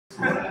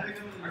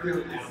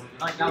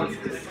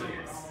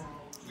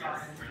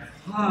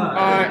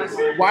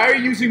Why are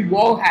you using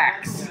wall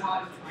hacks?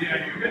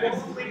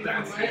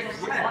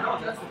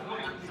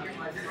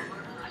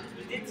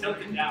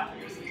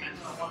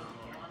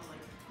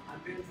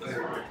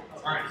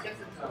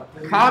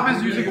 Cobb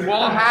is using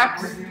wall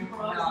hacks.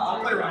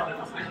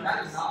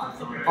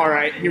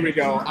 Alright, here we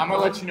go. I'm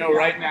gonna let you know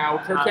right now.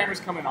 Her camera's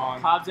coming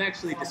on. Cobb's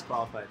actually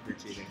disqualified for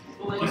cheating.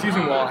 He's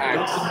using wall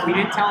hacks. We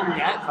didn't tell him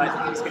yet,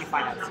 but he's gonna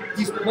find out soon.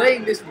 He's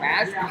playing this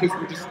match because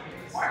we're just,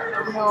 Alright,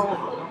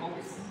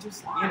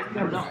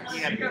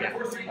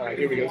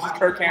 here we go. This is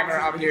Kirk Hammer.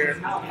 I'm here.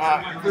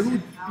 For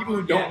people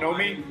who don't know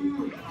me,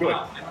 good.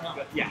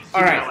 Yeah.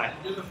 Alright.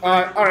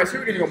 Alright, so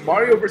we're gonna go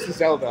Mario versus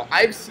Zelda.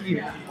 I've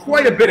seen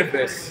quite a bit of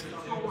this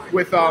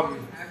with a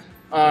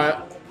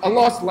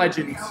Lost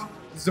Legends,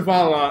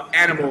 Zavala,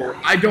 Animal.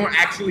 I don't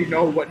actually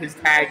know what his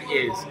tag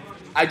is.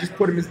 I just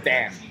put him as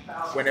Dan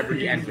whenever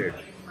he entered.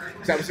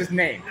 Because that was his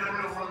name.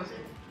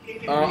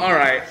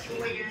 Alright.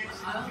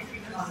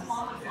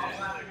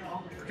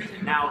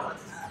 Now,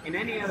 in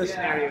any other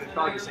scenario, you'd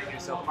probably be saying to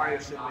yourself, Mario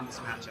should win this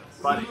matchup.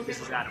 But this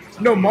is Adam.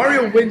 No,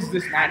 Mario wins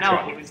this matchup. No,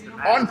 he wins the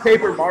match. On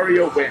paper,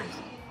 Mario wins.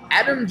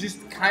 Adam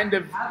just kind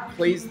of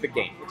plays the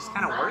game. It just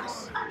kind of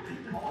works.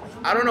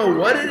 I don't know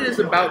what it is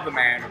about the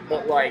man,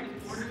 but like,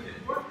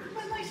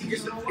 he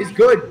just is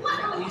good.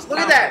 Look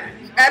at that.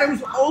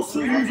 Adam's also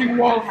using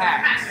wall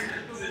hacks.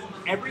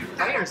 Every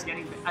player's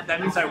getting.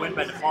 That means I win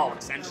by default,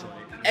 essentially.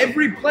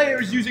 Every player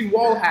is using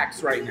wall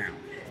hacks right now.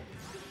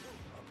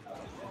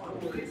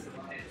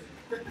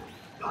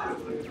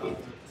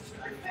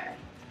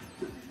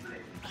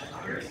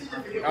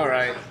 All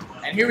right,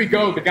 and here we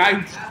go. The guy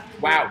who's,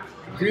 wow,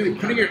 really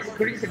putting your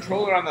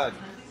controller on the,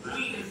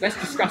 that's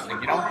disgusting,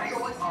 you know?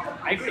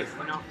 I agree,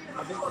 you know?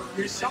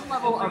 There's some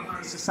level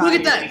of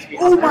society. Look at that!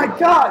 Oh my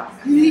god!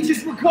 He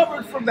just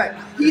recovered from that.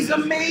 He's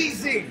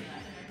amazing!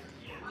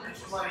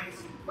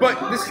 But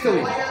this is still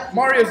easy.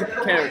 Mario's a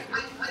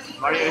character.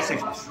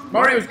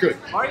 Mario's good.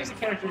 Mario's a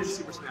character in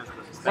Super Smash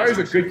Bros. Mario's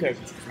a good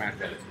character in Super Smash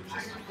Bros.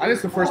 I think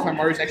it's the first time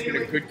Mario's actually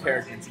been a good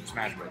character in Super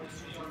Smash Bros.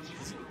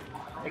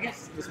 I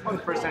guess this is probably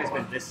the first time he's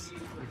been this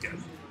good.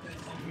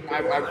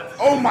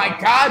 Oh my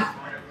god!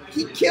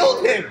 He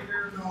killed him!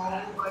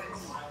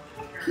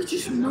 He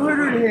just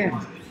murdered him!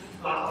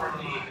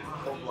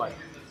 Cold blood.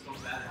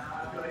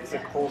 It's a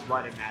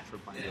cold-blooded match we're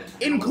playing.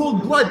 In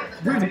cold blood!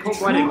 It's a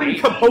cold-blooded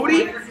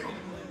Capote?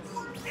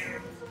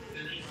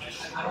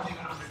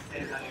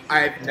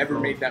 I've never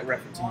made that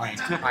reference in my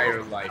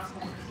entire life.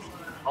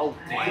 Oh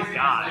my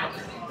god.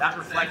 That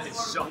reflected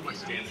so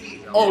much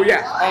damage. Oh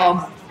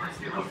yeah,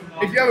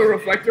 if you have a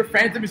reflector,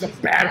 Phantom is a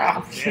bad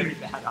option. Very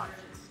bad option.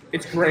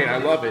 It's great, I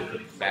love it,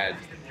 but bad.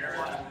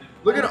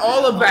 Look at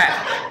all of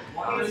that.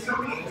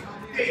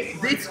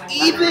 It's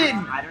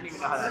even. I don't even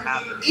know how that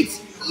happened.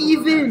 It's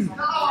even.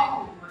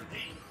 Oh,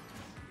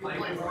 that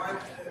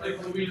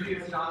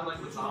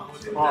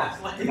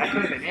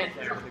could have been it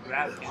there with the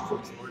grab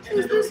cancel.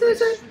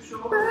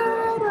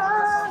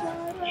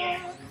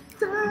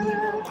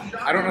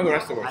 I don't know the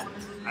rest of it.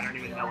 I don't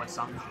even know what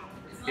song.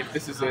 If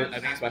this is it, I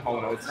think it's by Hall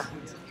 & Oates.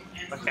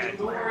 Okay.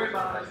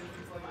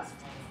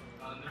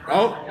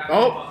 Oh.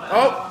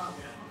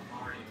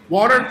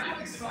 Water.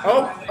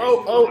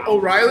 Oh,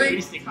 O'Reilly. He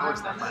just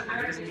ignores that button.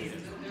 He doesn't need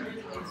it.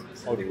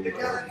 Oh, dude.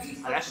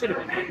 That should have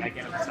been it. I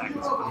get him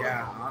seconds.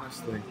 Yeah,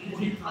 honestly.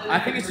 I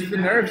think it's just the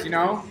nerves, you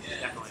know?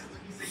 Definitely.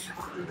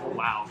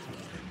 Wow.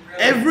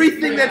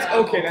 Everything that's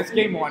okay, that's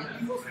game one.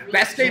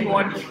 Best game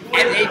one.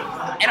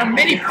 And a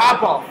mini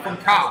pop-off from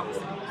Cobb.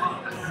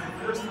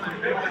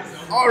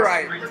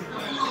 Alright.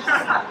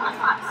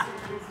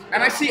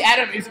 And I see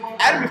Adam is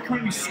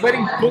currently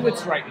sweating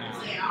bullets right now.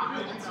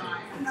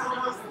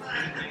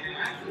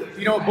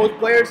 You know, both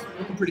players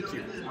looking pretty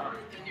cute.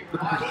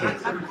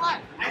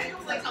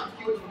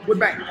 Would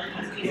bang.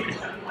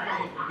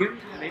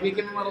 Maybe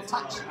give him a little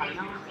touch. I don't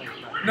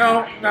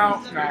know.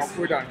 No.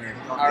 We're done here.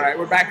 Alright,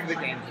 we're back in the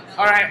game.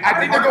 Alright, I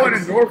think they're going to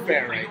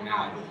Norfair right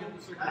now.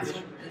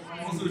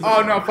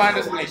 Oh no, Final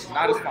Destination,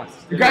 not as fun.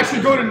 You guys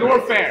should go to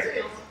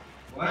Norfair.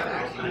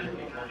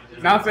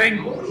 Nothing?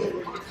 I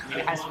mean,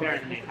 it has fair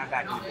in the name. How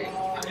back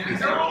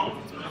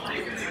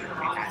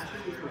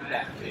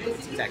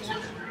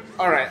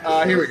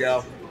Alright, here we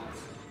go.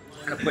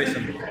 I'm gonna play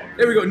some.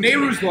 There we go.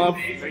 Nehru's Love.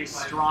 Very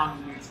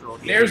strong neutral.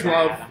 There's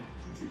Love.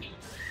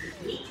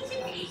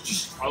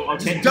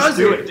 Okay, Just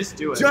do it. Just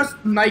do it. Just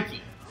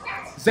Nike.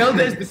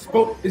 Zelda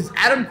is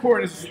Adam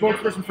Corrin is the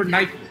spokesperson for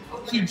Nike.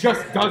 He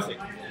just does it.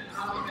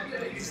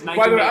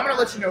 By the way, I'm gonna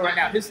let you know right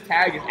now. His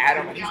tag is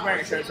Adam, and he's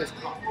wearing a shirt that says,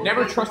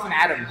 "Never trust an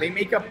Adam. They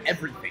make up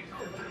everything."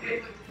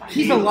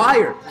 He's a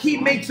liar. He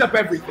makes up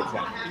everything.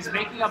 He's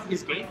making up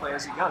his gameplay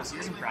as he goes. He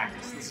doesn't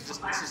practice. This is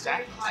just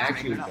acting.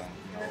 Actually,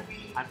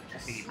 I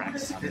think he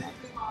practices.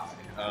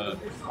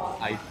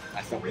 I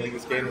stopped playing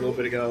this game a little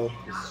bit ago.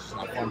 It's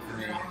not fun for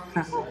me.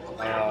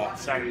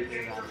 Sorry to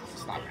hear that.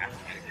 It's not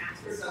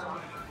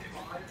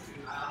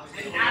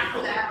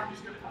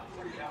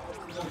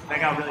That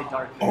got really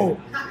dark.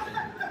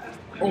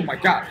 Oh my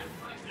god.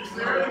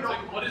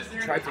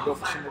 Tried to go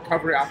for some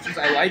recovery options.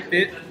 I liked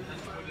it.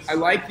 I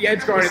like the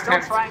edge guard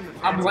attempts.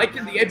 I'm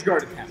liking the edge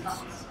guard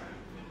attempts.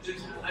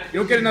 You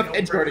don't get enough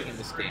edge guarding in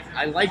this game.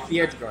 I like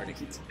the edge guarding.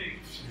 You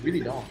really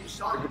don't.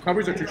 The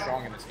recoveries are too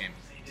strong in this game.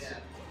 So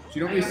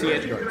you don't really see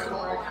edge guards.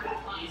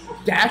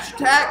 Dash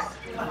attack?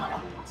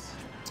 I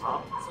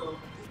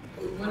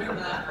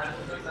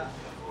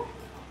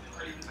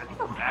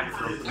think I'm back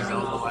for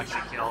will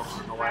actually kill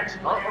the ledge.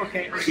 Oh,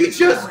 okay. He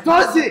just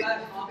does it!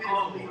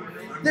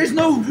 There's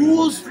no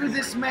rules for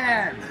this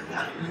man!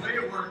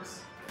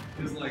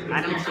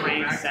 Adam's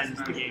brain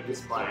sends the game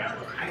display.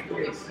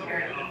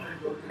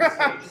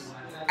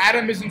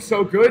 Adam isn't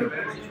so good.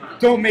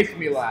 Don't make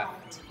me laugh.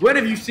 When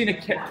have you seen a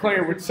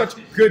player with such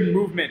good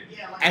movement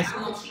as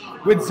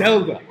with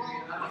Zelda?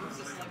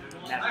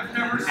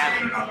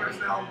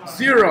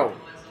 Zero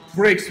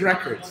breaks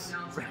records.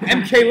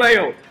 MK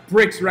Leo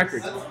breaks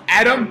records.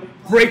 Adam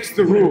breaks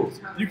the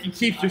rules. You can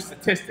keep your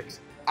statistics.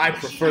 I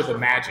prefer the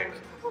magic.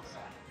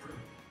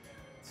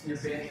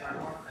 It's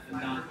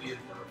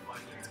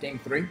game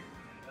 3.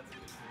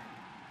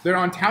 They're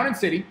on Town and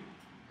City.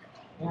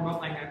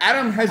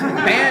 Adam has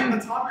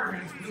banned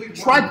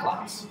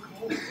tripods.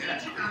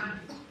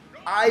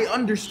 I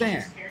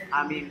understand.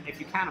 I mean, if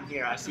you count them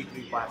here, I see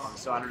 3 platforms,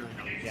 so I don't really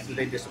know what you get. So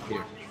they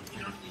disappear.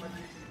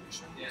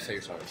 Say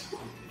you're sorry.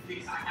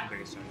 I'm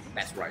very sorry.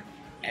 That's right.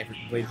 Ladies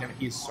and gentlemen,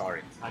 he's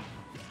sorry.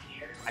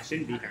 I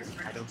shouldn't be here.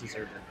 I don't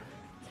deserve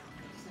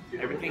it.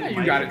 Everything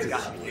you got it.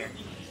 got me here.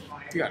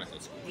 You got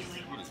it.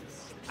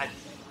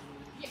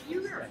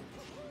 You're right.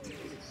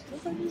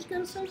 You just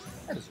gotta say,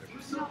 I deserve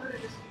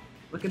it.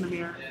 Look in the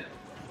mirror.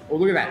 Oh,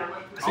 look at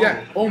that. See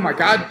that? Oh my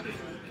God.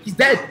 He's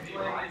dead.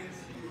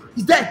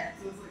 He's dead.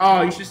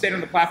 Oh, you should have stayed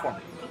on the platform.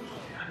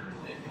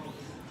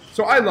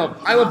 So I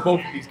love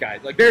both of these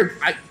guys. Like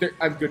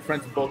I'm good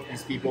friends with both of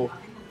these people.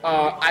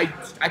 I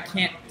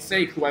can't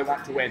say who I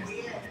want to win.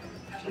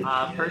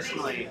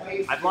 Personally,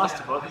 I've lost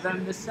to both of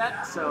them this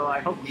set, so I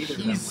hope neither of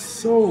them win. He's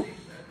so.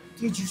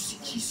 Did you see?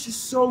 He's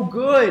just so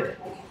good.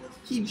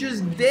 He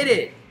just did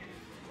it.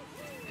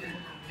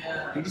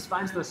 He just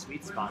finds those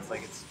sweet spots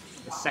like it's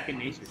second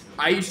nature to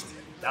him.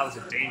 That was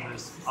a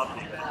dangerous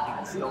update that he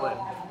can still win.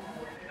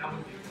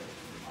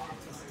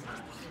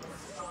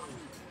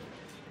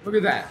 Look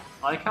at that.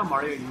 I like how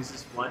Mario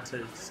uses Flood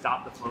to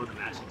stop the flow of the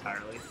match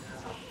entirely.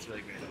 It's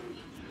really great.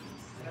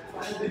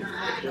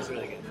 It was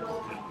really good.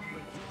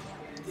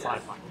 It's a lot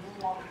of fun.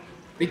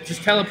 They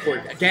just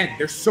teleport. Again,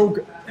 they're so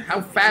good.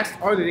 How fast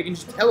are they? They can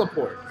just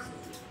teleport.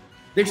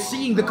 They're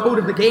seeing the code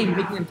of the game,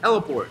 making them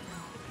teleport.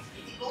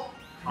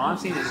 All I'm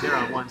seeing is 0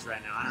 and 1s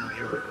right now. I don't know what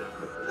you're looking at.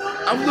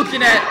 I'm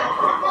looking at...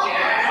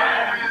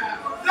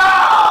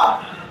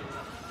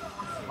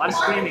 A lot of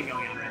screaming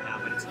going on right now,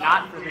 but it's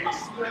not for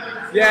this.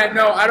 Yeah,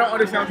 no, I don't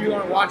understand if you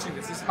aren't watching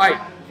this. This is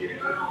hype.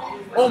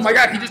 Oh my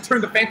God, he just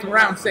turned the Phantom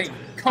around saying,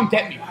 "Come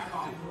get me."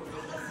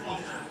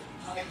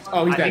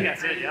 Oh, he's dead. I think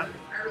that's it, yeah.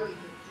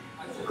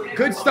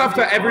 Good stuff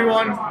to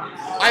everyone.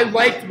 I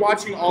liked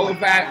watching all of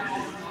that.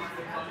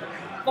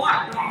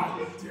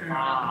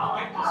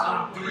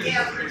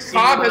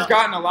 Cobb has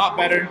gotten a lot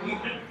better.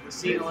 We're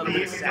seeing a little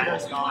bit of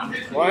sadness gone.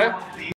 What?